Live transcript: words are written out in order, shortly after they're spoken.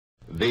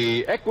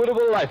The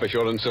Equitable Life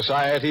Assurance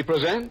Society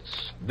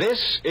presents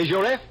This Is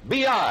Your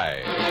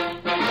FBI.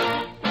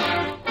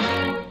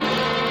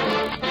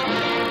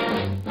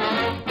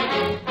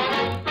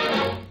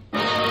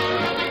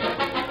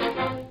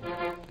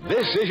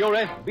 This is Your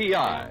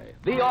FBI,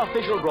 the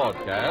official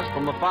broadcast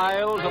from the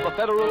files of the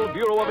Federal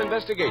Bureau of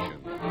Investigation.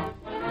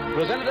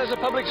 Presented as a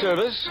public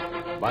service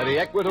by the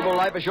Equitable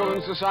Life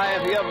Assurance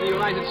Society of the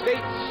United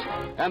States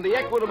and the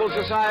Equitable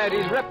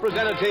Society's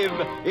representative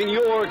in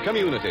your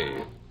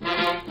community.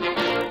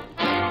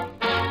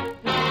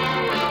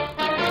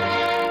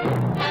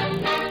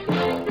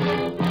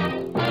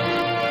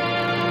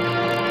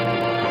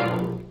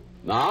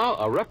 Now,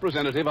 a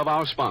representative of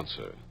our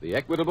sponsor, the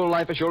Equitable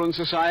Life Assurance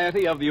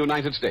Society of the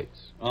United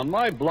States. On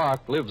my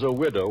block lives a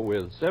widow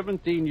with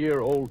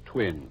 17-year-old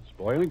twins,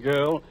 boy and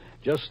girl,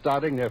 just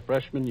starting their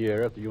freshman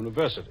year at the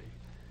university.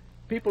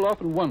 People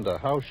often wonder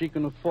how she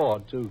can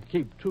afford to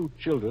keep two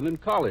children in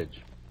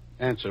college.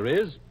 Answer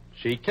is,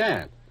 she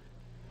can't.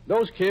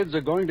 Those kids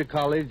are going to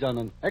college on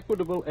an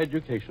equitable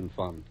education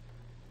fund.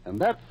 And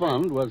that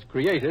fund was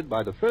created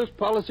by the first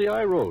policy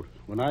I wrote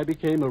when I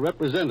became a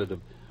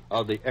representative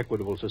of the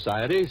Equitable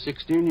Society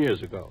 16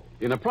 years ago.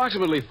 In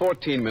approximately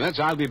 14 minutes,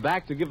 I'll be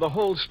back to give the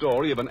whole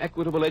story of an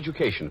Equitable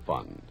Education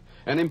Fund,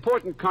 an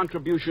important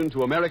contribution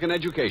to American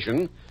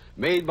education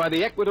made by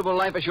the Equitable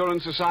Life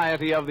Assurance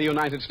Society of the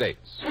United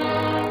States.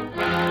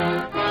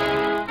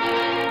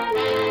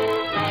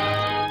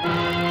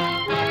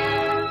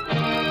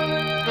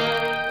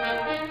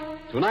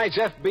 Tonight's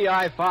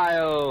FBI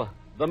file,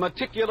 The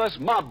Meticulous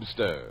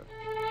Mobster.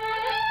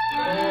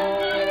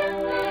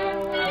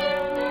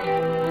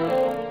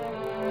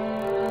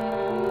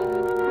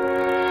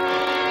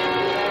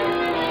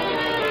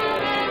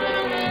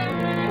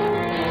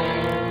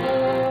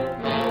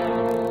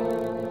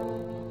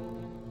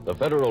 The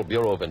Federal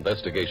Bureau of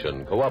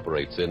Investigation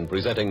cooperates in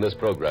presenting this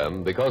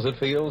program because it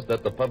feels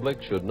that the public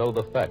should know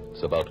the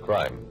facts about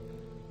crime.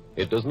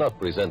 It does not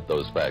present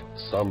those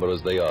facts, somber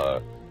as they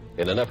are,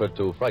 in an effort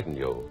to frighten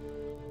you,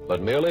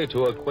 but merely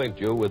to acquaint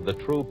you with the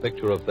true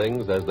picture of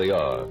things as they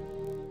are.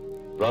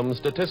 From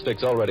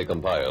statistics already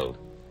compiled,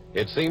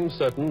 it seems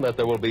certain that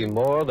there will be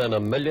more than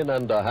 1.5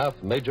 million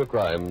major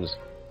crimes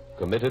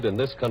committed in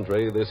this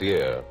country this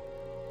year,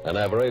 an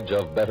average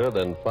of better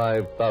than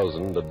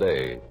 5,000 a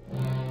day.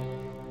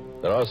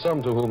 There are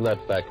some to whom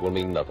that fact will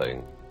mean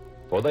nothing,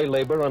 for they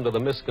labor under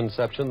the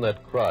misconception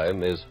that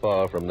crime is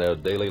far from their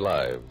daily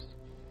lives.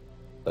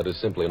 That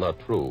is simply not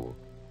true.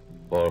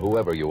 For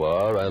whoever you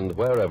are and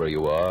wherever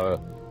you are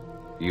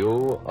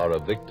a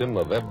victim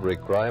of every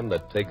crime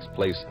that takes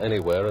place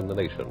anywhere in the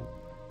nation.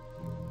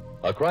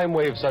 A crime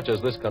wave such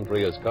as this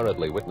country is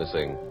currently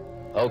witnessing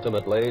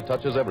ultimately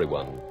touches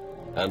everyone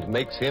and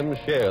makes him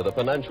share the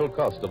financial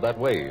cost of that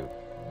wave.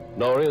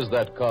 Nor is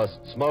that cost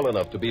small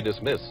enough to be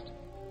dismissed.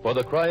 For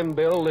the crime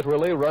bill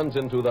literally runs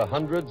into the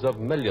hundreds of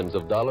millions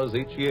of dollars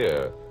each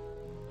year,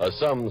 a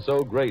sum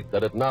so great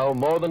that it now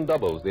more than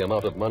doubles the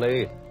amount of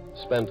money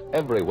spent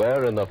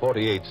everywhere in the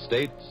 48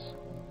 states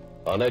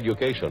on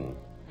education.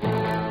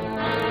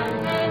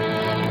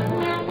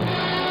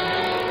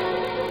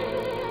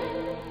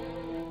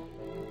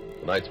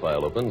 Tonight's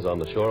file opens on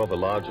the shore of a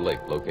large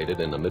lake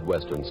located in a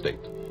Midwestern state.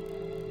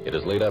 It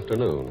is late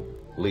afternoon.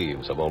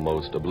 Leaves have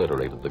almost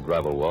obliterated the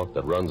gravel walk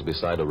that runs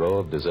beside a row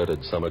of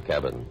deserted summer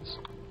cabins.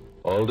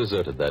 All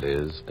deserted, that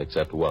is,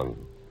 except one.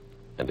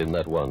 And in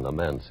that one, a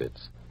man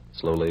sits,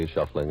 slowly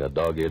shuffling a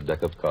dog-eared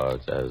deck of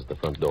cards as the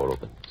front door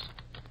opens.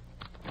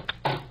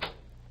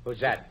 Who's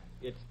that?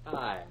 It's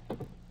I.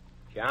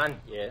 John?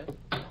 Yes?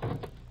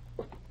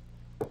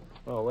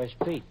 Oh, where's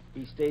Pete?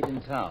 He stayed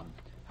in town.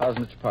 How's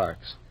Mr.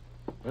 Parks?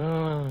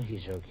 Oh,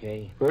 he's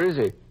okay. Where is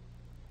he?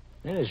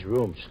 In his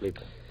room,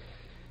 sleeping.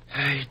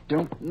 I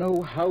don't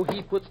know how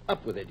he puts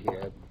up with it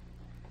here.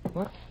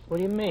 What? What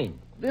do you mean?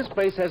 This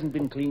place hasn't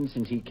been cleaned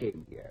since he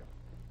came here.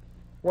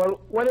 Well,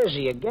 what is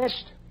he, a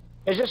guest?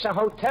 Is this a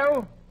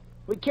hotel?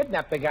 We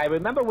kidnapped the guy,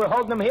 remember? We're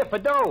holding him here for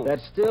dough. That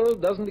still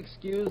doesn't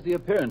excuse the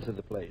appearance of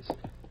the place.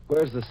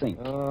 Where's the sink?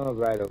 Oh,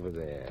 right over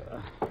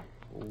there.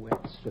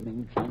 Wet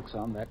swimming trunks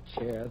on that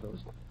chair,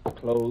 those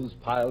clothes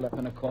piled up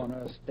in a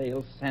corner, a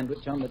stale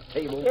sandwich on the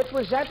table. It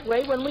was that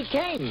way when we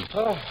came.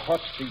 Oh,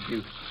 what's the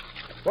use?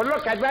 Well,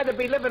 look, I'd rather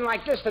be living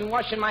like this than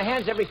washing my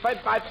hands every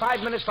 5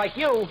 minutes like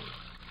you.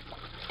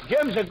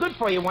 Germs are good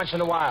for you once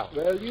in a while.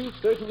 Well, you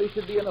certainly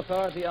should be an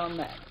authority on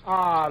that.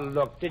 Oh,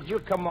 look, did you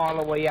come all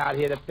the way out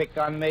here to pick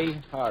on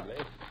me? Hardly.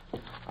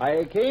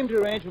 I came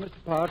to arrange for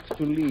Mr. Parks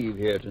to leave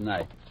here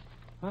tonight.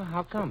 Well,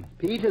 how come?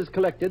 Pete has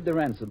collected the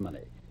ransom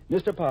money.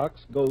 Mr.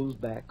 Parks goes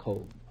back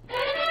home.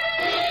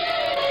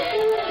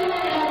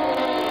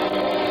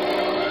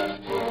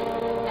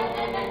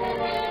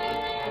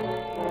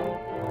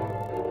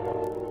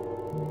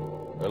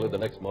 Early the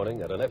next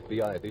morning at an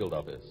FBI field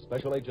office,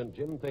 Special Agent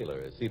Jim Taylor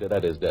is seated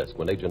at his desk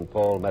when Agent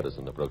Paul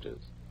Madison approaches.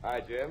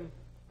 Hi, Jim.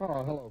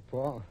 Oh, hello,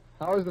 Paul.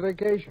 How was the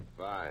vacation?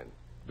 Fine.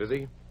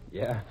 Busy?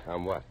 Yeah.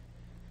 On what?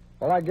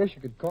 Well, I guess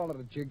you could call it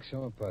a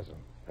jigsaw puzzle.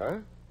 Huh?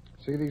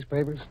 See these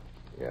papers?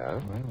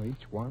 Yeah. Well,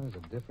 each one is a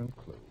different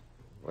clue.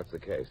 What's the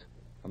case?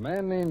 A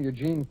man named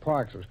Eugene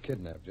Parks was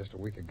kidnapped just a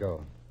week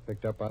ago,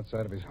 picked up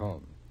outside of his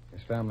home.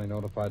 His family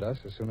notified us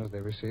as soon as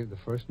they received the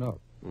first note.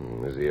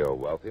 Is he a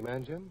wealthy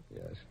man, Jim?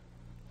 Yes.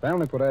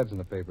 Family put ads in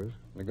the papers,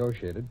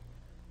 negotiated.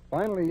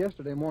 Finally,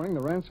 yesterday morning,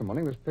 the ransom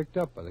money was picked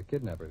up by the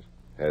kidnappers.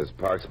 Has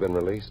Parks been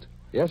released?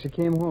 Yes, he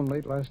came home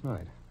late last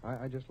night.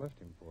 I just left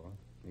him for him.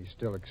 He's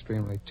still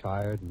extremely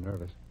tired and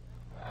nervous.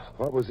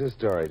 What was his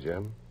story,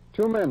 Jim?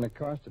 2 men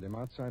accosted him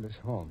outside his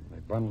home. They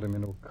bundled him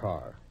into a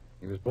car.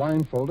 He was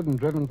blindfolded and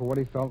driven for what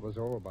he felt was,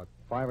 about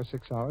 5 or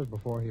 6 hours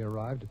before he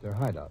arrived at their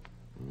hideout.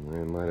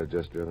 They might have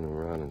just driven him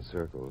around in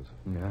circles.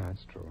 Yeah,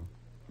 that's true.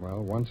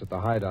 Well, once at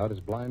the hideout, his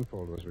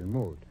blindfold was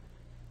removed.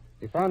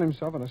 He found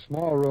himself in a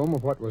small room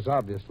of what was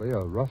obviously a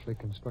roughly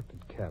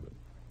constructed cabin.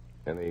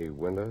 Any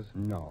windows?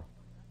 No.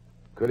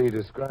 Could he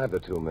describe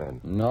the 2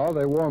 men? No,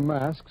 they wore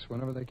masks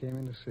whenever they came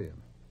in to see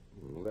him.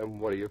 Then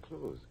what are your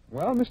clues?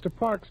 Well, Mr.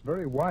 Parks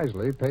very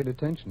wisely paid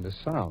attention to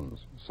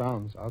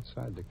sounds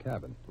outside the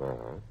cabin.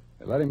 Uh-huh.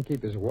 They let him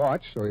keep his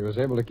watch, so he was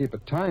able to keep a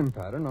time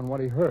pattern on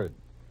what he heard.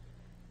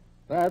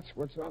 That's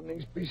what's on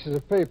these pieces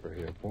of paper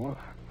here, Paul.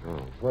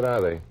 Oh, what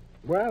are they?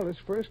 Well, this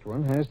first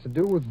one has to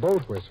do with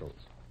boat whistles.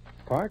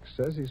 Parks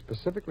says he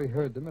specifically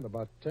heard them at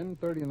about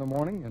 10:30 in the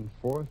morning and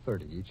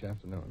 4:30 each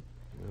afternoon.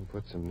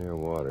 Puts him near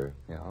water.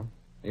 Yeah.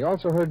 He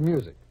also heard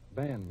music,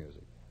 band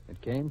music. It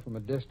came from a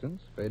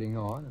distance, fading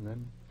on and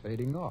then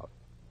fading off.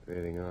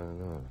 Fading on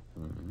and on.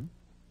 Mm-hmm.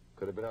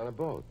 Could have been on a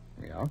boat.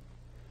 Yeah.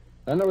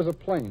 Then there was a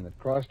plane that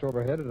crossed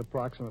overhead at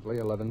approximately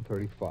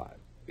 11:35.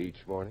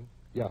 Each morning?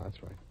 Yeah,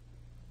 that's right.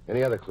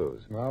 Any other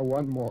clues? Well,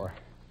 one more.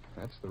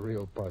 That's the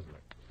real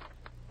puzzler.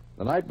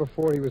 The night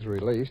before he was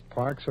released,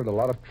 Parks heard a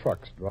lot of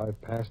trucks drive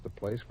past the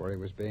place where he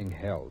was being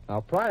held.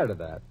 Now, prior to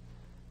that,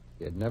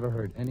 he had never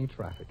heard any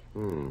traffic.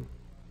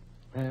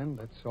 And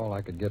that's all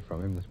I could get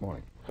from him this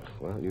morning.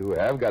 Well, you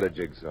have got a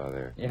jigsaw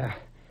there. Yeah.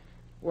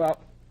 Well,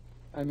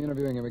 I'm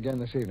interviewing him again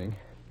this evening.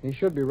 He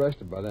should be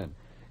rested by then.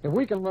 If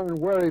we can learn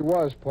where he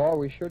was, Paul,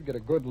 we should get a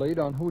good lead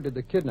on who did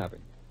the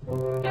kidnapping.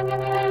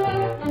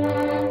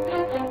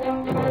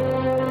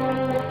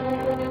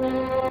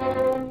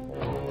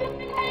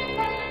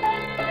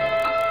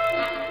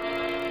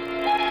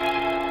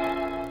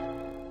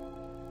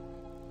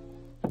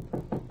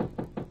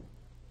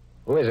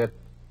 Who is it?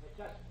 It's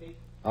us, Pete.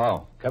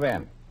 Oh, come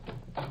in.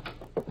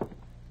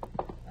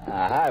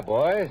 Hi,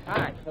 boys.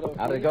 Hi. Hello,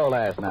 How did it Pete. go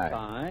last night?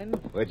 Fine.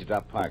 Where'd you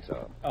drop Parks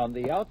off? On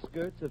the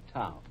outskirts of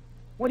town.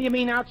 What do you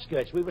mean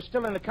outskirts? We were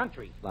still in the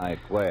country. Like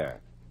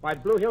where? By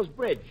Blue Hills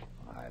Bridge.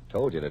 I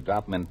told you to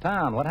drop him in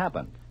town. What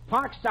happened?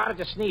 Park started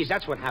to sneeze.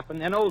 That's what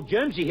happened. And old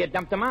Germsy here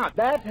dumped him out.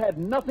 That had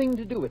nothing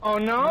to do with it. Oh,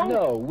 no?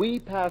 No, we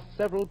passed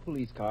several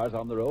police cars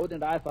on the road,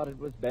 and I thought it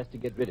was best to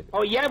get rid of it.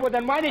 Oh, yeah? Well,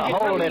 then why did you tell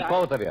Hold me? it,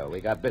 both of you.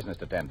 We got business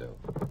to tend to.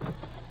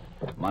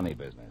 Money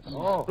business.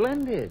 Oh.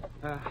 Splendid.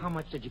 How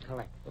much did you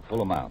collect? The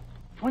full amount.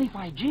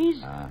 25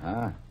 G's?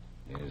 Uh-huh.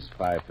 Here's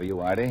 5 for you,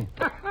 Artie.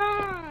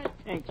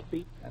 Thanks,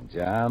 Pete. And,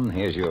 John,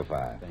 here's your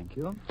 5. Thank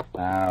you.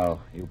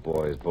 Now, you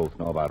boys both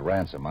know about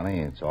ransom money.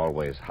 It's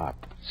always hot.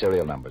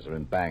 Serial numbers are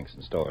in banks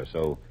and stores,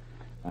 so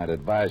I'd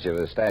advise you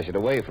to stash it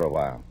away for a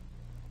while.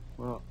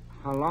 Well,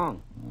 how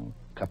long?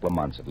 A couple of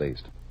months at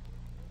least.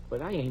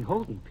 But I ain't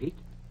holding, Pete.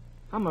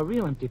 I'm a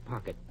real empty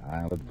pocket.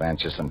 I'll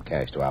advance you some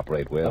cash to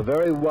operate with. A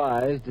very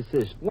wise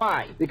decision.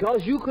 Why?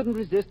 Because you couldn't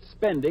resist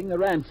spending the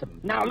ransom.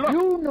 Now, look.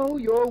 You know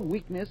your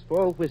weakness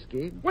for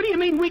whiskey. What do you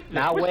mean weakness?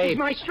 Now, Whiskey's wait.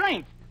 my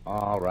strength.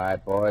 All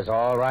right, boys,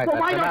 all right. Well,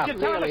 That's why enough. don't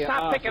you tell him to Really,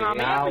 stop picking on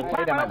me Now, every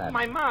wait time a I minute. open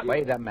my mouth?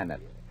 Wait a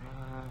minute.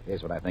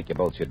 Here's what I think you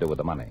both should do with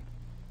the money.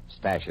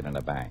 Stash it in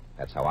a bank.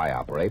 That's how I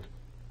operate.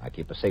 I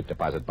keep a safe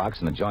deposit box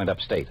in a joint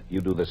upstate.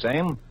 You do the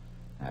same.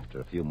 After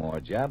a few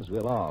more jobs,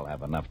 we'll all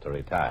have enough to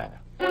retire.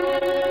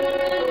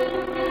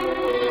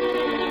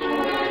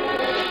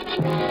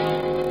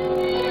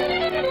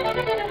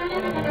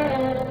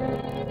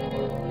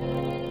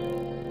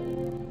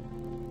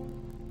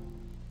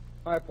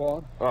 Hi,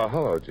 Paul. Oh,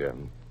 hello,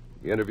 Jim.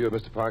 You interviewed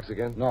Mr. Parks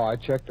again? No, I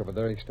checked over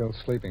there. He's still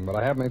sleeping, but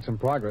I have made some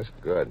progress.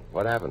 Good.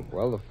 What happened?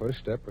 Well, the first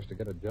step was to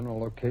get a general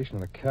location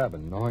of the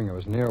cabin. Knowing it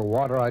was near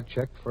water, I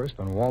checked first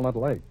on Walnut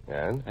Lake.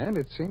 And? And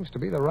it seems to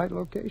be the right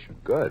location.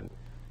 Good.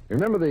 You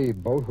remember the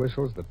boat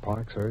whistles that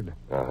Parks heard?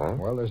 Uh-huh.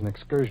 Well, there's an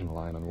excursion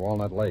line on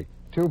Walnut Lake.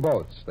 2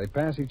 boats. They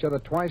pass each other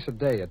twice a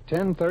day at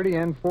 10:30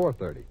 and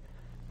 4:30.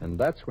 And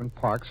that's when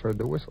Parks heard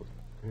the whistles.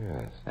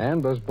 Yes.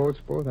 And those boats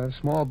both have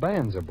small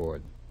bands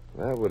aboard.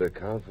 That would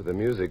account for the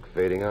music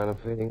fading on and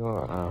fading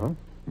off. Uh-huh.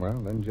 Well,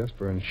 then just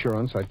for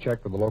insurance, I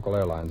checked with the local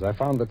airlines. I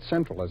found that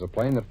Central has a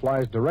plane that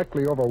flies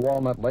directly over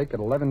Walnut Lake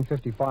at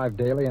 11:55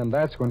 daily, and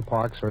that's when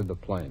Parks heard the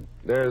plane.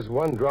 There's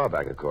one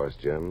drawback, of course,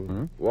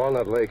 Jim.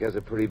 Walnut Lake has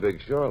a pretty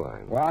big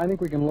shoreline. Well, I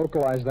think we can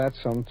localize that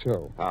some,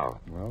 too. How?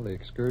 Well, the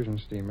excursion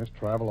steamers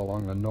travel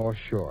along the North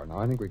Shore. Now,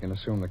 I think we can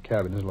assume the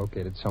cabin is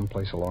located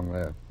someplace along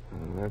there.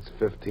 That's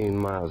 15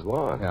 miles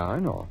long. Yeah, I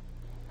know.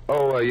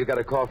 Oh, you got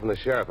a call from the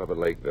sheriff up at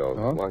Lakeville.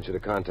 Oh? Wants you to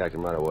contact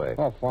him right away.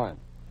 Oh, fine.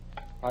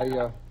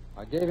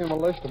 I gave him a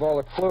list of all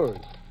the clues.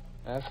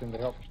 Asked him to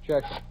help us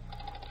check them.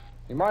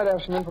 He might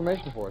have some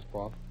information for us,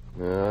 Paul.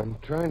 I'm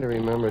trying to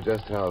remember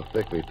just how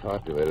thickly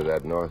populated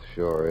that North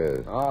Shore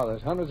is. Oh,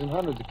 there's hundreds and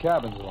hundreds of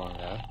cabins along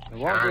there. There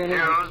won't Sheriff be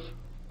any... Hughes?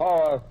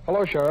 Oh,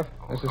 hello, Sheriff.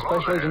 This is hello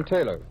Special there. Agent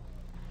Taylor.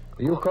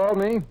 You called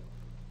me?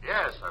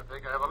 Yes, I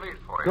think I have a lead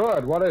for you.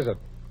 Good. What is it?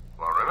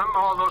 Well, remember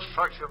all those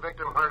trucks your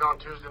victim heard on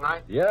Tuesday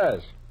night?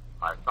 Yes.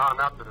 I found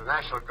out that the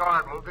National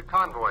Guard moved a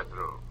convoy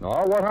through.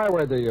 Oh, what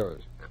highway did they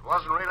use? It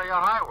wasn't really a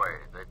highway.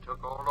 They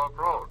took Old Oak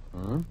Road.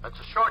 Hmm? That's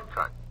a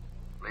shortcut.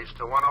 Leads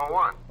to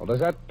 101. Well, does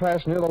that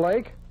pass near the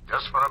lake?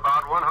 Just for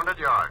about 100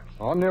 yards.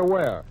 Oh, near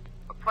where?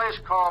 A place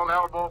called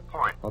Elbow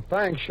Point. Well,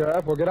 thanks,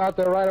 Sheriff. We'll get out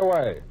there right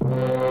away.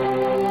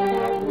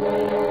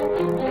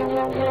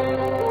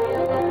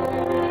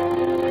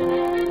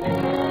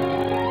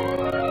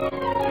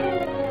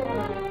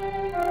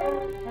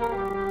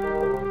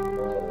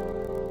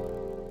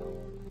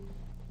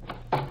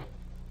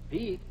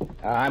 Pete?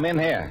 I'm in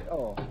here.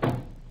 Oh.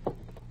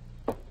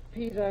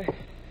 Pete, I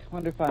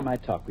wonder if I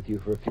might talk with you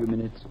for a few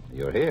minutes.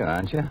 You're here,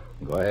 aren't you?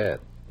 Go ahead.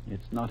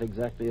 It's not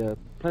exactly a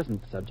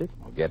pleasant subject.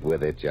 Well, get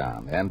with it,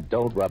 John. And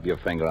don't rub your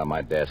finger on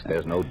my desk.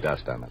 There's no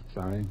dust on it.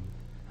 Sorry.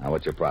 Now,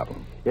 what's your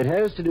problem? It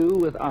has to do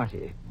with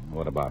Artie.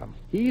 What about him?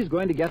 He's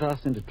going to get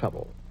us into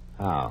trouble.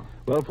 How?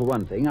 Well, for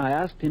one thing, I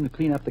asked him to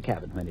clean up the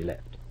cabin when he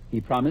left. He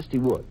promised he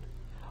would.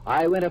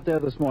 I went up there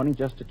this morning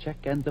just to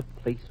check, and the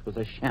place was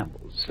a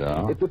shambles.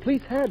 So? If the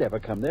police had ever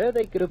come there,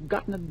 they could have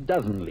gotten a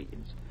dozen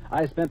leads.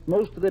 I spent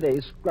most of the day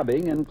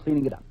scrubbing and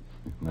cleaning it up.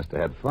 Must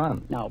have had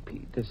fun. Now,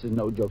 Pete, this is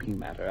no joking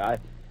matter.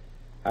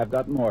 I've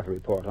got more to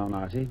report on,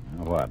 Artie.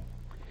 What?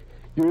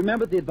 You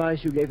remember the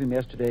advice you gave him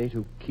yesterday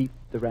to keep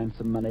the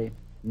ransom money,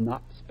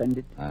 not spend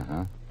it?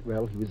 Uh-huh.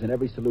 Well, he was in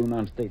every saloon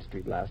on State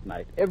Street last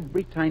night.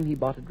 Every time he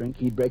bought a drink,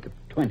 he'd break up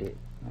 20.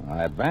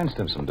 I advanced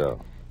him some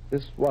dough.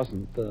 This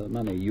wasn't the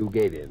money you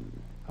gave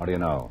him. How do you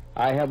know?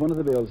 I have one of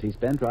the bills he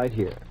spent right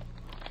here.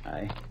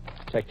 I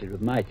checked it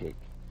with my take.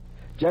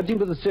 Judging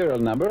by the serial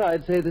number,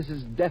 I'd say this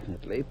is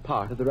definitely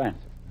part of the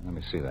ransom. Let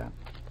me see that.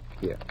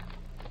 Here.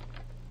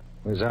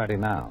 Where's Artie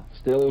now?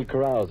 Still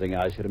carousing,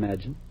 I should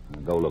imagine.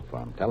 Go look for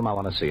him. Tell him I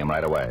want to see him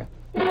right away.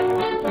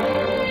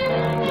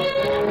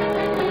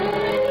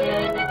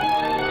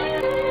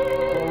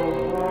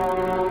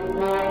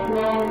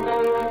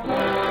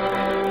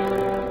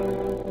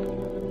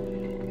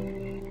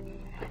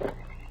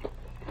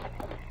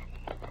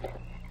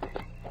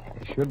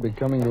 He should be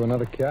coming to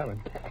another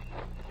cabin.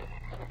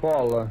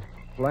 Paul,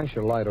 flash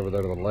your light over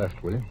there to the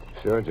left, will you?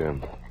 Sure,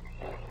 Jim.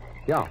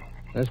 Yeah,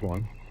 there's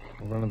one.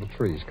 Over under the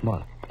trees. Come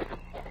on.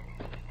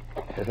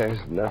 There's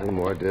nothing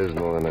more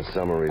dismal than a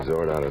summer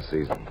resort out of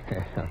season.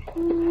 Yeah.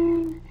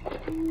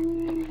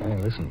 Hey,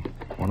 listen.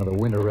 One of the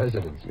winter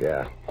residents.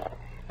 Yeah.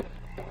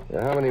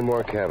 Now, how many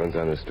more cabins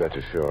on this stretch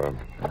of shore?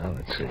 Well,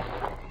 let's see.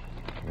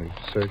 We've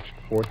searched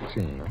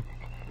 14, huh?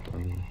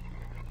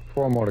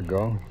 4 more to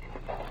go.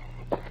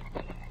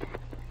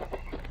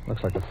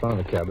 Looks like they found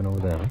a cabin over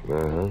there. Huh?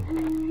 Uh-huh.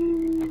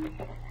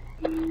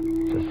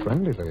 He's a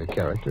friendly little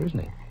character, isn't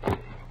he?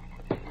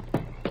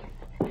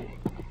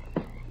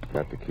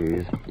 Got the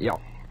keys? Yeah.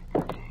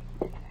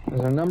 Is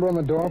there a number on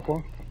the door,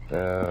 Paul?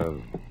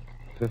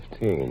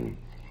 15.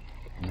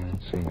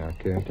 Let's see. Our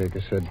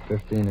caretaker said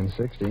 15 and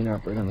 16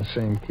 operate on the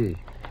same key.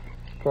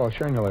 Paul,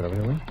 shine your light over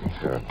here, will you?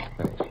 Sure.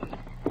 Thanks.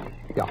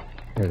 Yeah,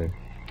 here it is.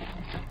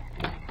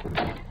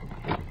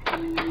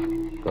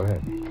 Go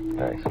ahead.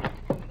 Thanks.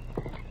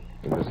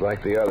 And just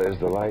like the others,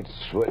 the light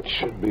switch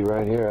should be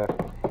right here.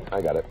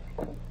 I got it.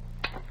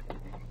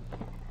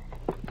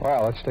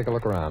 Well, let's take a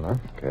look around, huh?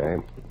 Okay.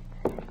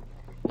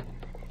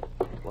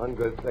 One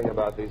good thing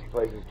about these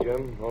places,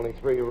 Jim, only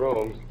 3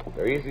 rooms.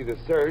 They're easy to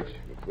search.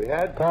 If we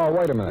had... Paul,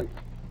 wait a minute.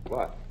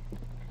 What?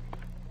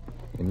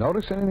 You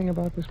notice anything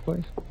about this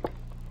place?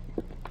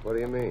 What do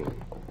you mean?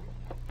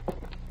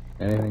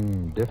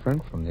 Anything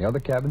different from the other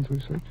cabins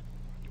we searched?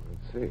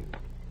 Let's see.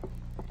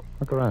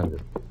 Look around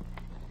it.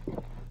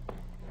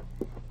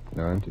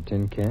 No empty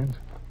tin cans?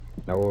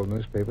 No old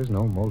newspapers?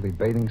 No moldy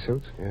bathing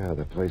suits? Yeah,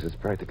 the place is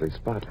practically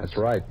spotless. That's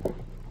right.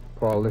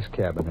 Paul, this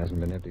cabin hasn't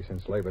been empty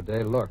since Labor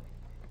Day. Look.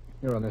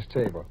 Here on this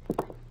table.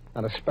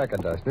 Not a speck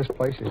of dust. This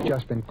place has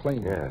just been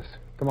cleaned. Yes.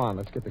 Come on,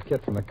 let's get the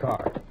kit from the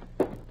car.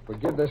 If we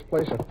give this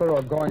place a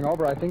thorough going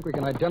over, I think we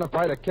can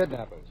identify the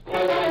kidnappers.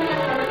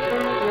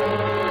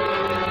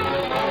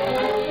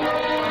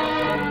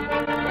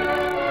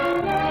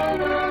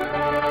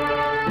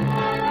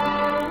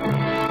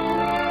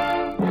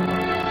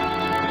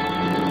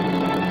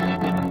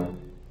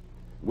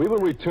 We will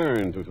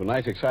return to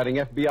tonight's exciting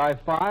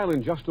FBI file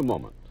in just a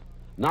moment.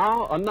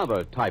 Now,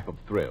 another type of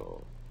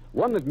thrill.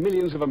 One that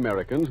millions of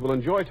Americans will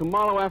enjoy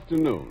tomorrow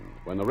afternoon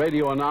when the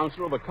radio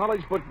announcer of a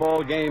college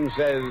football game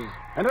says,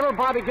 And little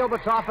Bobby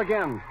Gilbert's off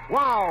again.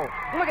 Wow,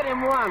 look at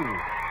him run.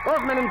 Those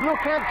men in blue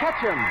can't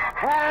catch him.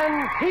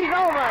 And he's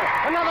over.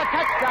 Another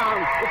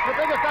touchdown. It's the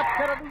biggest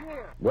upset of the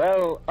year.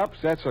 well,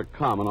 upsets are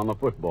common on the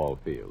football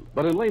field.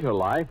 But in later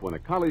life, when a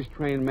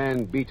college-trained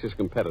man beats his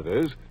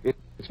competitors,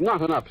 it's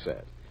not an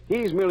upset.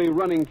 He's merely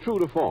running true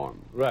to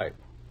form. Right.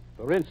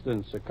 For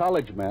instance, a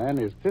college man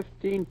is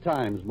 15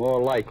 times more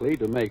likely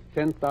to make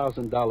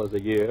 $10,000 a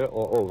year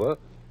or over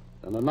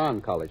than a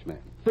non-college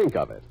man. Think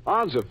of it.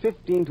 Odds of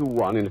 15 to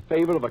 1 in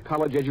favor of a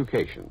college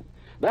education.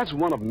 That's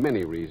one of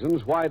many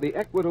reasons why the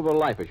Equitable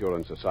Life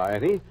Assurance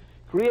Society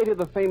created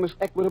the famous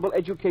Equitable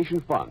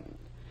Education Fund.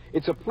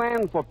 It's a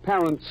plan for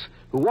parents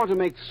who want to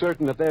make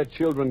certain that their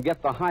children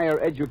get the higher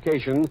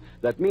education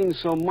that means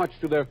so much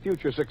to their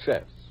future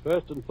success.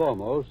 First and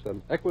foremost,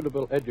 an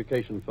Equitable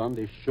Education Fund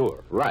is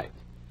sure. Right.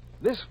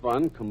 This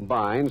fund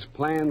combines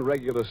planned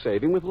regular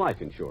saving with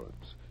life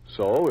insurance.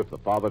 So, if the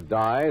father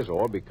dies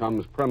or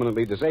becomes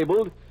permanently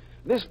disabled,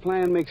 this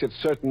plan makes it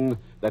certain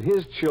that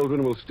his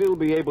children will still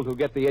be able to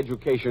get the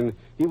education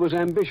he was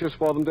ambitious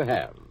for them to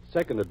have.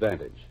 Second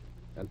advantage,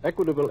 an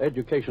Equitable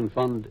Education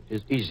Fund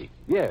is easy.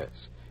 Yes.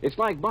 It's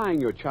like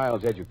buying your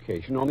child's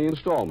education on the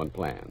installment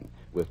plan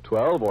with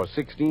 12 or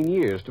 16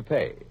 years to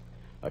pay.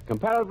 A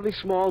comparatively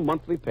small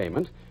monthly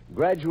payment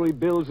gradually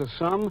builds a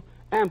sum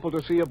ample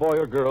to see a boy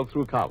or girl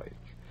through college.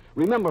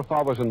 Remember,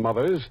 fathers and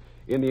mothers,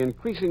 in the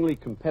increasingly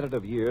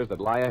competitive years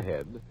that lie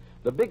ahead,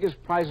 the biggest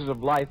prizes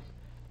of life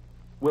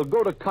will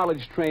go to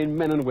college-trained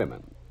men and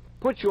women.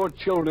 Put your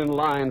children in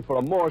line for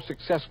a more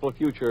successful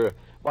future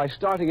by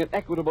starting an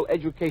Equitable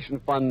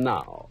Education Fund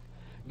now.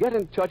 Get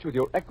in touch with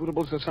your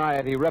Equitable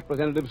Society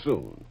representative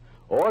soon,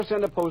 or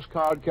send a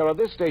postcard care of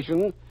this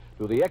station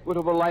to the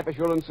Equitable Life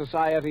Assurance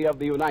Society of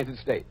the United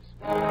States.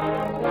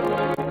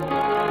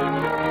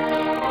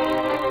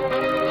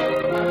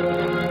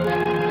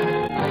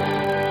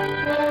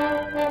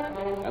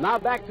 And now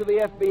back to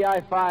the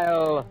FBI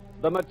file,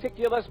 The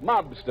Meticulous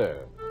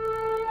Mobster.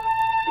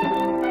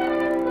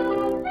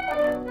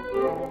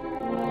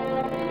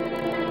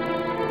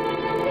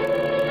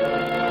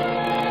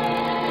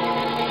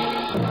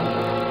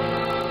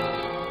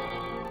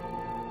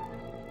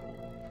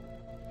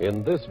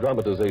 In this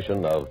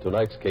dramatization of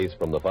tonight's case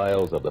from the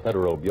files of the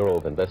Federal Bureau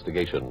of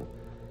Investigation,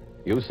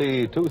 you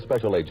see two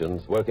special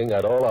agents working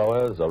at all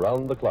hours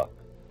around the clock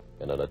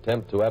in an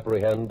attempt to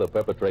apprehend the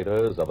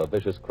perpetrators of a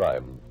vicious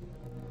crime.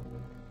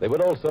 They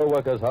would also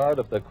work as hard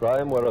if the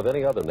crime were of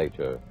any other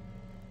nature,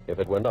 if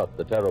it were not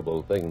the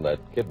terrible thing that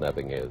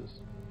kidnapping is.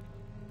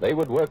 They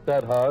would work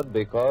that hard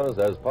because,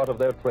 as part of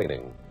their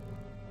training,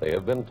 they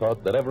have been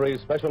taught that every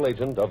special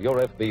agent of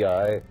your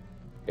FBI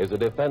is a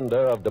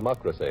defender of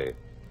democracy.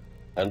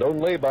 And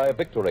only by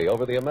victory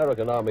over the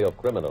American army of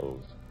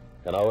criminals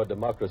can our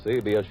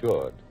democracy be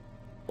assured.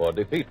 For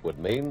defeat would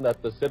mean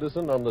that the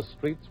citizen on the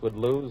streets would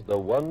lose the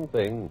one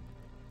thing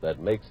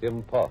that makes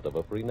him part of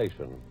a free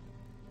nation: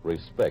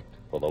 respect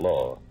for the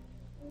law.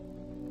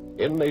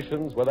 In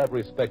nations where that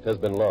respect has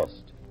been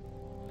lost,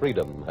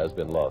 freedom has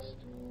been lost.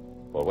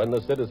 For when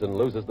the citizen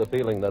loses the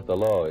feeling that the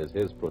law is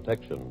his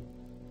protection,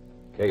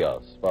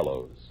 chaos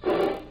follows.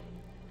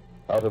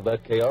 Out of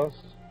that chaos,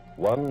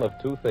 one of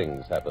two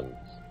things happens.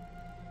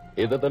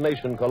 Either the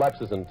nation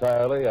collapses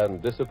entirely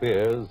and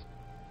disappears,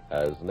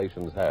 as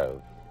nations have,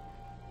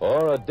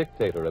 or a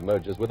dictator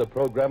emerges with a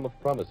program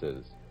of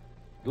promises,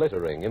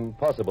 glittering,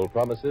 impossible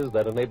promises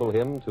that enable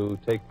him to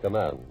take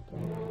command.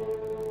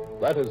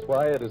 That is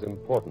why it is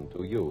important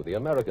to you, the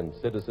American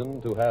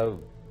citizen, to have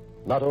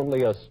not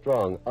only a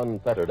strong,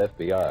 unfettered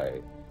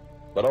FBI,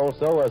 but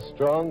also a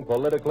strong,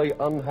 politically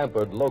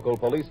unhampered local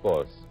police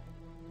force.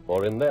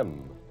 For in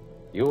them,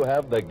 you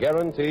have the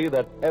guarantee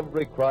that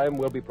every crime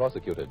will be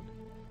prosecuted,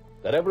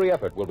 that every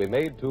effort will be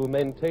made to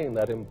maintain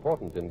that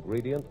important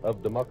ingredient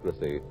of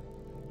democracy: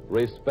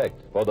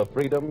 respect for the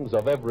freedoms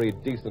of every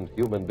decent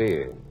human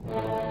being.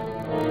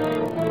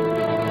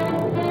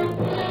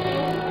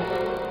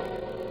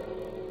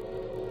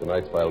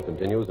 Tonight's file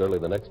continues early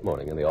the next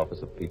morning in the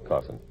office of Pete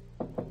Carson.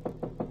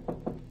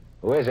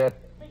 Who is it?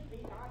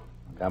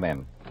 Come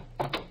in.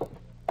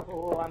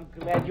 Oh, I'm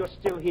glad you're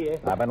still here.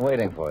 I've been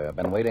waiting for you. I've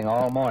been waiting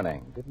all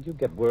morning. Didn't you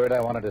get word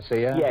I wanted to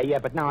see you? Yeah,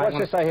 but now What's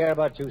this I hear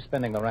about you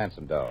spending the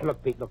ransom dough?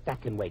 Look, Pete,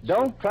 that can wait.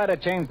 Don't try to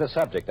change the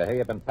subject. I hear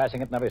you've been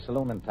passing it in every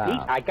saloon in town.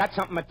 Pete, I got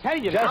something to tell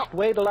you Just now.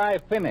 wait till I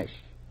finish.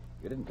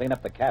 You didn't clean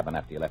up the cabin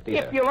after you left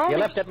either. If you'll only... You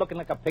left it looking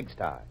like a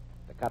pigsty.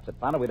 If the cops had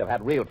found it, we'd have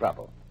had real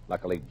trouble.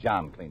 Luckily,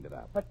 John cleaned it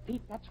up. But,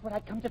 Pete, that's what I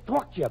come to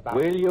talk to you about.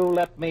 Will you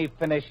let me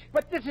finish?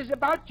 But this is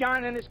about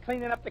John and his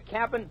cleaning up the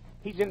cabin.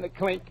 He's in the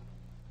clink.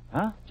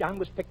 Huh? John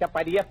was picked up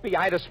by the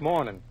FBI this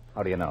morning.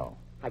 How do you know?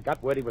 I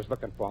got word he was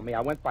looking for me.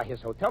 I went by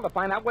his hotel to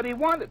find out what he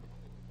wanted.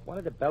 One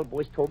of the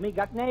bellboys told me he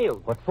got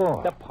nailed. What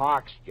for? The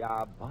Parks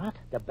job. What?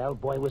 The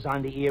bellboy was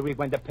on the Erie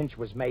when the pinch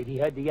was made. He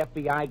heard the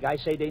FBI guy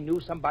say they knew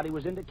somebody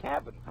was in the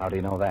cabin. How do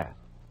you know that?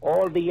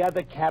 All the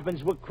other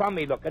cabins were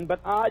crummy looking,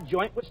 but our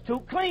joint was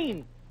too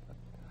clean.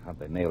 How'd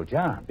they nail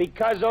John?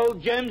 Because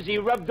old Jimsy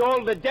rubbed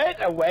all the dirt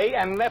away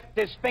and left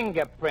his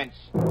fingerprints.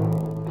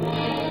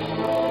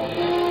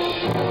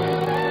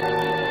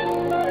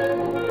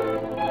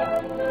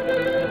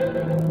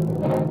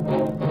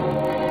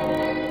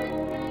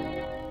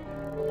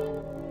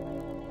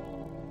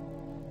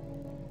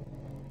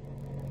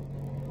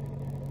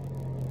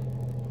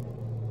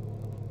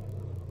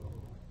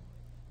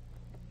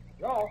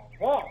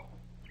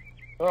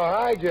 Oh,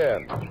 hi,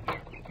 Jim.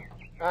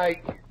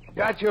 I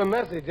got your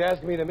message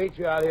asking me to meet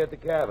you out here at the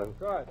cabin.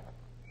 Good.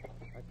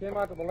 I came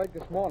out to the lake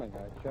this morning.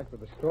 I checked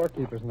with the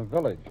storekeepers in the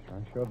village.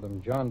 I showed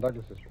them John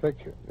Douglas's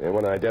picture. They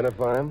want to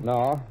identify him?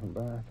 No,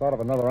 but I thought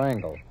of another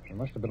angle. There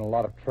must have been a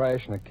lot of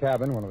trash in the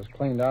cabin. When it was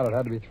cleaned out, it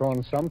had to be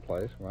thrown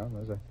someplace. Well,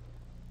 there's a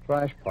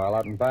trash pile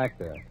out in back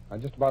there. I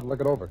just about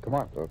look it over. Come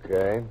on.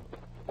 Okay.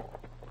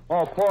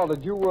 Oh, Paul,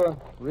 did you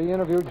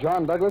re-interview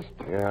John Douglas?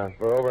 Yeah,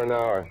 for over an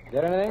hour.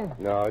 Get anything?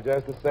 No,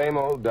 just the same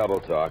old double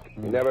talk.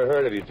 You never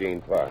heard of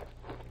Eugene Park.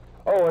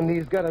 Oh, and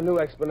he's got a new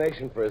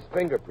explanation for his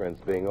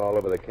fingerprints being all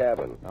over the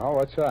cabin. Oh,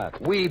 what's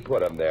that? We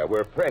put them there.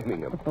 We're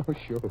framing them. Oh,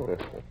 sure.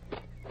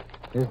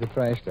 Here's the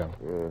trash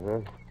dump.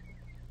 Mm-hmm.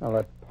 Now,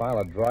 that pile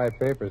of dry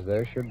papers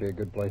there should be a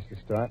good place to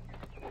start.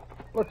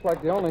 Looks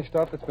like the only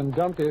stuff that's been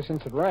dumped here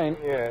since it rained.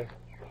 Yes.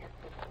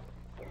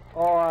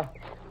 Oh,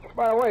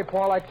 by the way,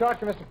 Paul, I talked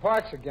to Mr.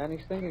 Parks again.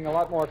 He's thinking a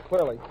lot more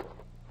clearly.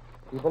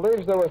 He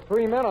believes there were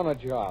 3 men on the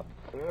job.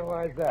 Well,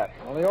 why's that?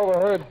 Well, he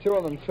overheard 2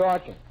 of them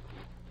talking.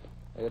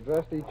 They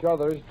addressed each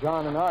other as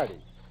John and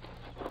Artie.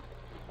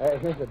 Hey,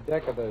 here's a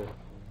deck of the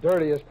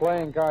dirtiest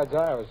playing cards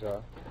I ever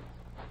saw.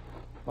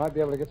 Might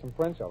be able to get some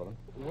prints of them.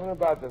 What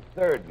about the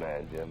third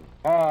man, Jim?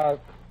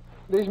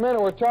 These men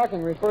who were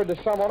talking referred to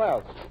someone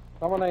else.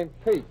 Someone named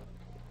Pete.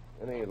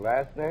 Any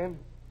last name?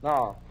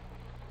 No.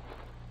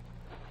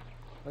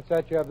 What's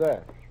that you have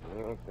there?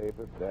 Oh,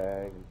 paper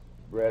bags,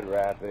 bread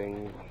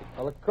wrappings.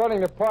 Well,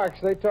 according to Parks,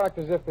 they talked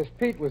as if this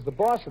Pete was the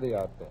boss of the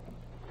outfit.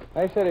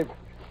 They said he...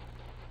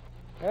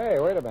 Hey,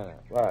 wait a minute.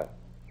 What?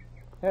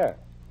 Here.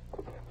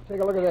 Take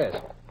a look at this.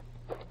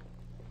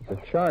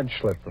 It's a charge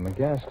slip from the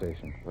gas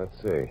station.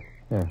 Let's see.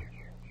 Yeah.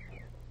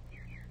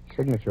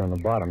 Signature on the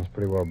bottom is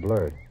pretty well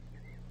blurred.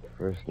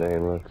 First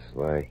name looks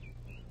like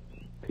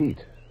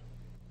Pete.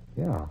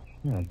 Yeah,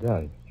 it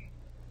does.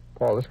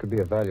 Paul, this could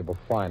be a valuable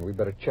find. We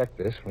better check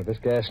this with this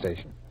gas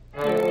station.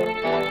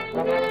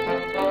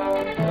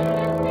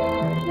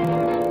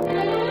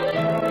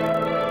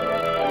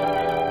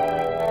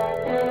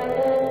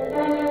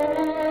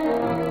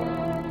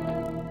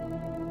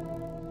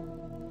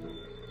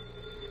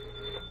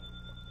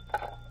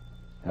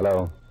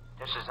 Hello.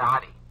 This is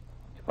Artie.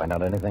 Did you find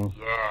out anything?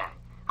 Yeah.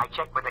 I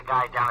checked with the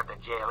guy down at the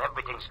jail.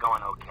 Everything's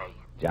going okay.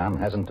 John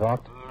hasn't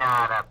talked?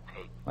 Not a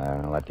pig.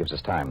 Well, that gives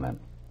us time then.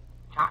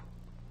 Huh?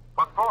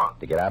 What for?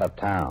 To get out of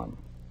town.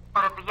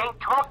 But if he ain't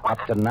talked with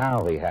Up to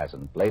now, he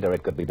hasn't. Later,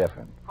 it could be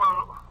different.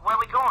 Well, where are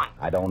we going?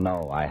 I don't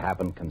know. I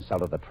haven't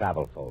consulted the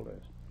travel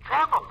folders.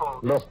 Travel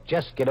folders? Look,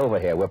 just get over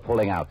here. We're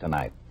pulling out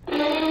tonight.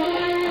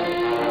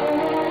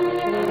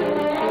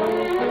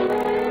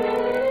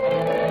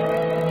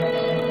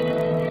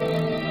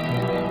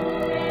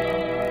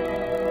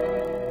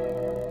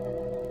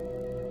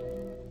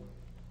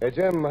 Hey,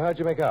 Jim, how'd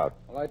you make out?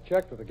 Well, I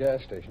checked with the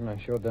gas station. I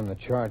showed them the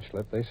charge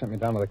slip. They sent me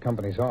down to the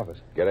company's office.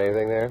 Get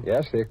anything there?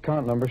 Yes, the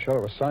account number showed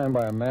it was signed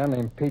by a man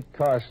named Pete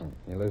Carson.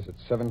 He lives at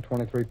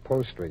 723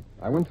 Post Street.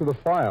 I went through the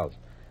files.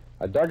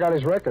 I dug out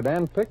his record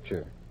and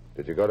picture.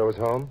 Did you go to his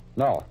home?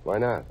 No. Why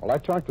not? Well, I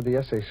talked with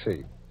the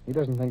SAC. He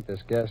doesn't think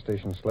this gas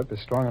station slip is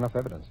strong enough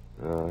evidence.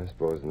 No, I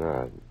suppose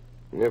not.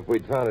 If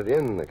we'd found it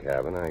in the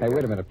cabin, Hey,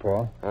 wait a minute,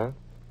 Paul. Huh?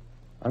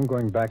 I'm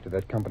going back to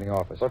that company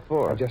office. What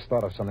for? I just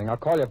thought of something. I'll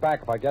call you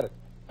back if I get it.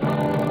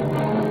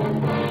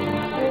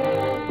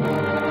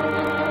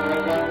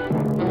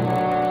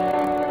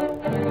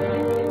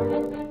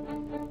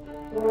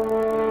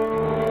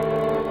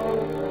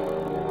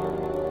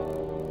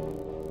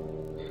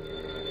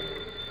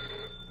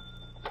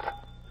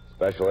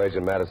 Special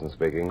Agent Madison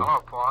speaking.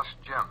 Hello, boss.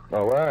 Jim.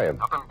 Oh, where are you?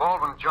 Up in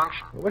Baldwin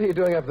Junction. What are you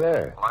doing up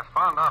there? Well, I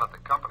found out at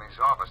the company's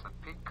office that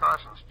Pete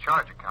Carson's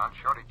charge account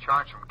showed he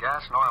charged some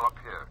gas and oil up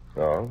here.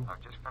 Oh?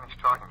 I've just finished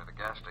talking to the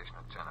gas station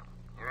attendant.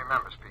 He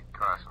remembers Pete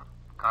Carson.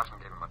 Carson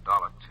gave him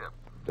 $1 tip.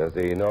 Does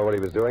he know what he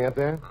was doing up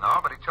there? No,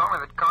 but he told me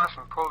that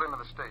Carson pulled into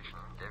the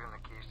station, gave him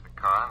the keys to the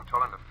car, and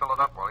told him to fill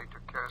it up while he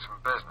took care of some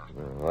business.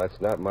 Well,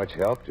 that's not much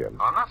help, Jim.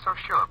 Well, I'm not so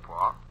sure,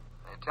 Paul.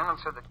 The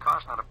attendant said that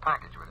Carson had a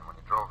package with him when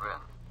he drove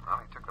in.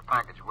 Well, he took the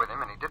package with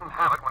him, and he didn't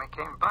have it when he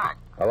came back.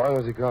 How long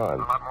was he gone?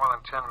 Well, not more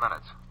than 10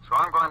 minutes. So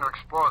I'm going to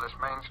explore this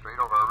main street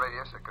over a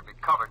radius that could be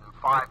covered in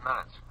 5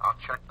 minutes. I'll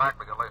check back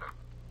with you later.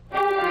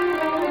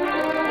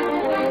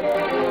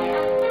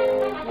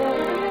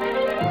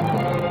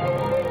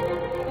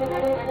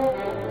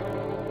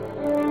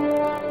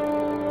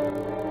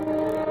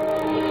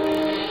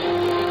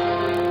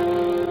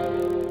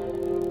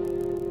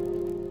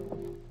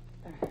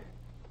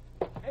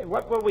 Hey,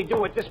 what will we do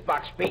with this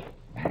box, Pete?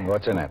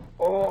 What's in it?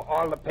 Oh,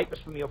 all the papers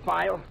from your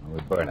file.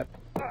 We'll burn it.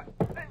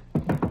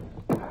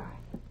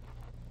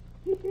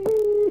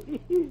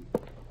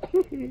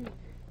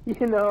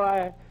 You know,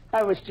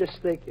 I was just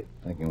thinking.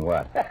 Thinking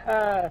what?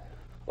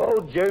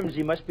 Old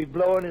Jermsy must be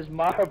blowing his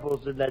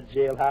marbles in that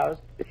jailhouse.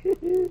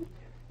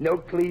 No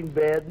clean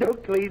bed, no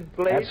clean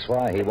place. That's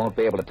why he won't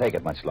be able to take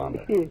it much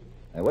longer.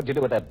 What'd you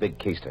do with that big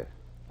keister?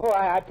 Oh,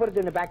 I put it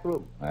in the back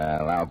room.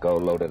 Well, I'll go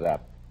load it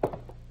up.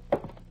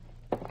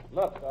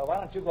 Look, why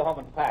don't you go home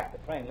and pack? The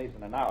train leaves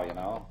in an hour, you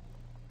know.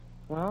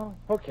 Well,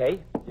 okay.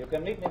 You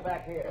can meet me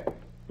back here.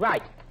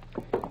 Right.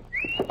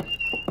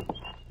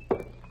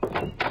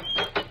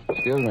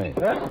 Excuse me.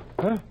 Huh?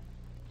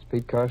 Is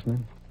Pete Carson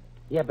in?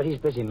 Yeah, but he's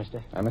busy,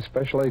 mister. I'm a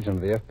special agent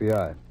of the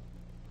FBI.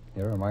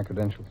 Here are my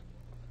credentials.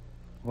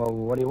 Well,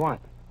 what do you want?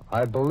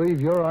 I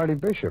believe you're Artie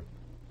Bishop.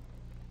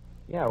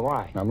 Yeah,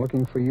 why? I'm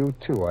looking for you,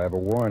 too. I have a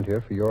warrant here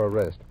for your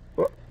arrest.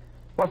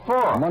 What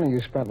for? The money you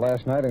spent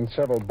last night in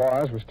several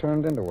bars was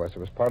turned into us. It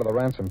was part of the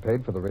ransom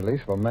paid for the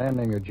release of a man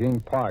named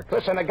Eugene Parks.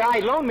 Listen, the guy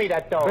loaned me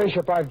that dough.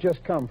 Bishop, I've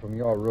just come from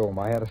your room.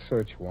 I had a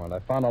search warrant. I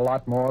found a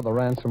lot more of the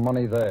ransom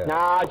money there.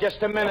 Now,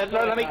 just a minute.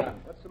 Let me...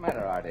 What's the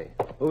matter, Artie?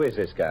 Who is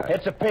this guy?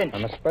 It's a pinch.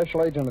 I'm a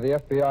special agent of the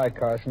FBI,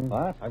 Carson.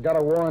 What? I've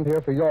got a warrant here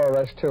for your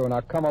arrest, too.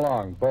 Now, come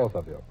along, both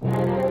of you.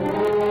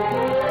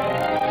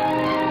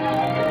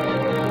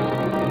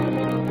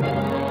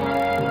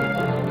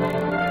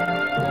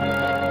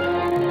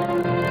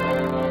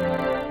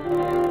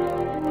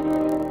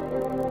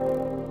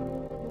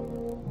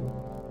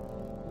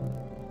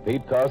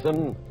 Pete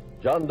Carson,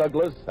 John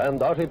Douglas,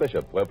 and Artie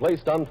Bishop were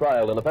placed on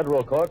trial in a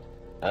federal court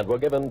and were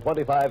given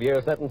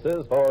 25-year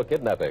sentences for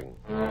kidnapping.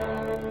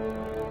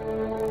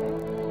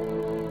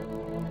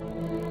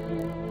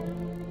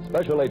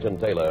 Special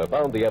Agent Taylor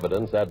found the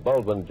evidence at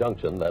Baldwin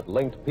Junction that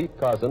linked Pete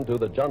Carson to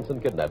the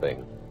Johnson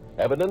kidnapping.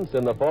 Evidence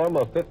in the form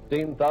of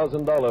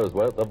 $15,000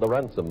 worth of the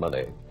ransom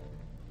money.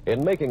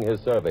 In making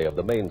his survey of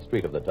the main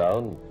street of the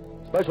town,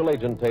 Special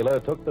Agent Taylor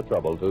took the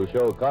trouble to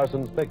show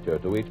Carson's picture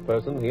to each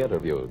person he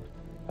interviewed.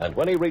 And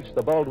when he reached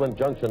the Baldwin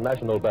Junction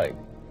National Bank,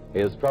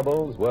 his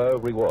troubles were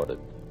rewarded.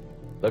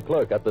 The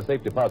clerk at the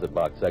safe deposit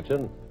box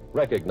section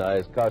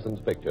recognized Carson's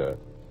picture,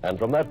 and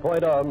from that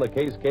point on, the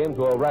case came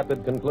to a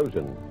rapid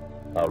conclusion.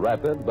 A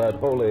rapid but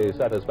wholly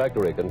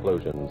satisfactory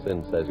conclusion,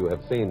 since, as you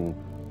have seen,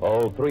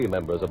 all three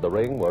members of the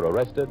ring were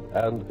arrested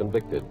and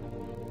convicted.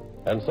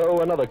 And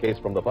so another case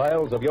from the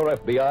files of your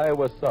FBI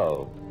was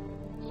solved.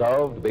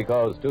 Solved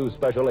because two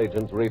special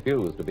agents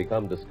refused to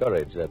become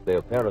discouraged at their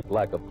apparent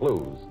lack of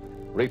clues,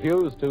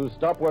 refused to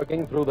stop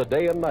working through the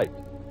day and night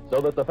so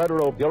that the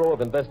Federal Bureau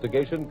of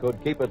Investigation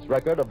could keep its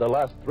record of the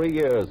last 3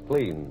 years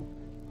clean.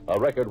 A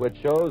record which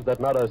shows that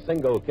not a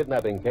single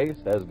kidnapping case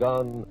has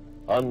gone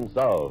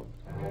unsolved.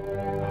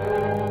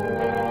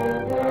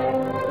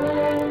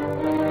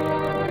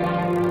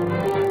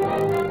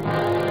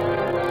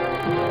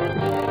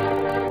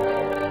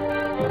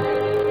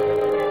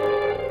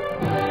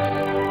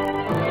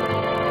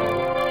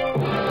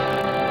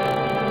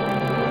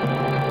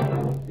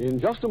 In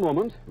just a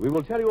moment, we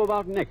will tell you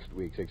about next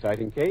week's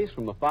exciting case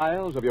from the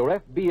files of your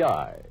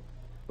FBI.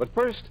 But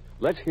first,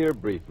 let's hear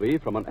briefly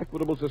from an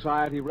Equitable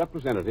Society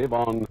representative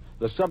on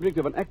the subject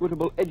of an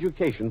Equitable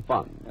Education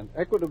Fund. An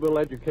Equitable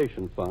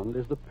Education Fund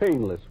is the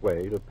painless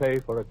way to pay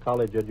for a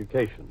college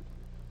education.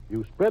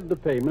 You spread the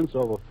payments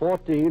over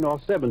 14 or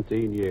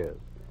 17 years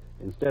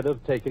instead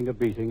of taking a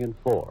beating in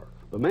 4.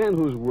 The man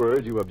whose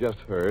words you have just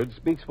heard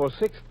speaks for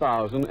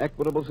 6,000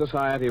 Equitable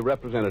Society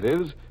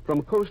representatives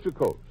from coast to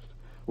coast.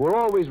 We're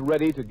always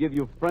ready to give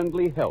you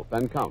friendly help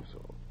and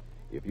counsel.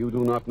 If you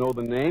do not know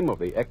the name of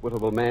the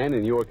equitable man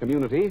in your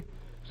community,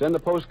 send a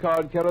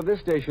postcard care of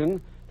this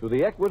station to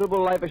the Equitable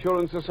Life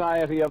Assurance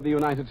Society of the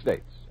United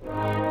States.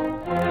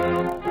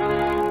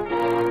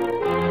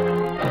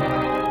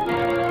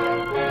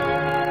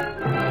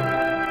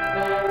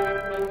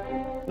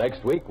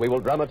 Next week, we will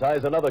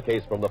dramatize another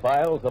case from the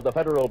files of the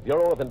Federal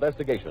Bureau of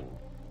Investigation.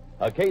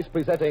 A case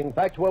presenting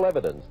factual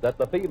evidence that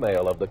the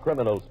female of the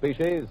criminal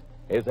species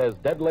is as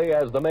deadly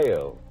as the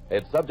male.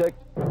 Its subject,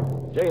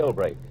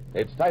 jailbreak.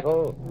 Its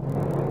title,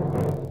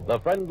 The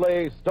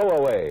Friendly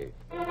Stowaway.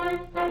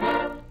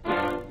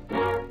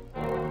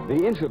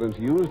 The incidents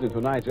used in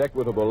tonight's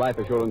Equitable Life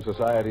Assurance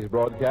Society's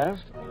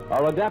broadcast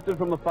are adapted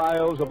from the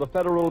files of the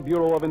Federal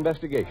Bureau of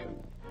Investigation.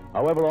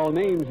 However, all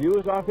names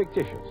used are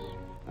fictitious,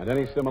 and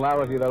any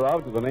similarity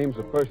thereof to the names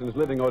of persons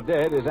living or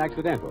dead is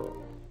accidental.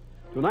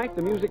 Tonight,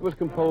 the music was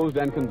composed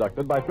and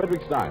conducted by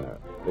Frederick Steiner.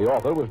 The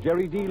author was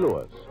Jerry D.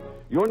 Lewis.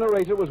 Your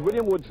narrator was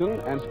William Woodson,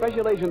 and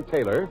Special Agent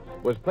Taylor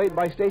was played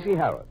by Stacey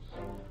Harris.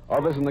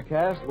 Others in the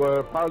cast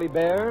were Parley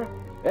Bear,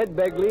 Ed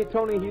Begley,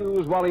 Tony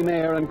Hughes, Wally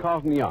Mayer, and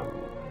Carlton Young.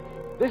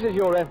 This Is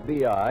Your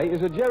FBI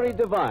is a Jerry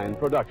Devine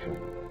production.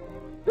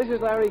 This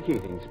is Larry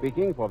Keating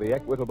speaking for the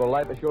Equitable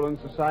Life Assurance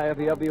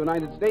Society of the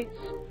United States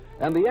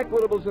and the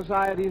Equitable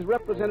Society's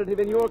representative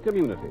in your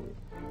community,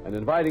 and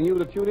inviting you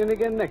to tune in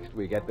again next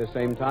week at this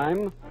same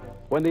time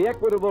when the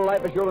Equitable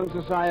Life Assurance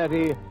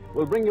Society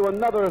will bring you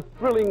another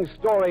thrilling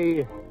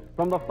story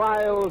from the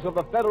files of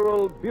the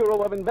Federal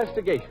Bureau of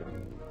Investigation.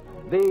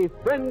 The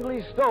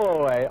Friendly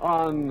Stowaway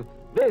on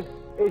This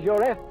Is Your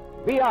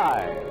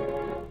FBI.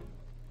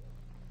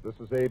 This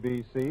is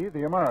ABC,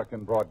 the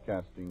American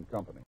Broadcasting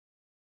Company.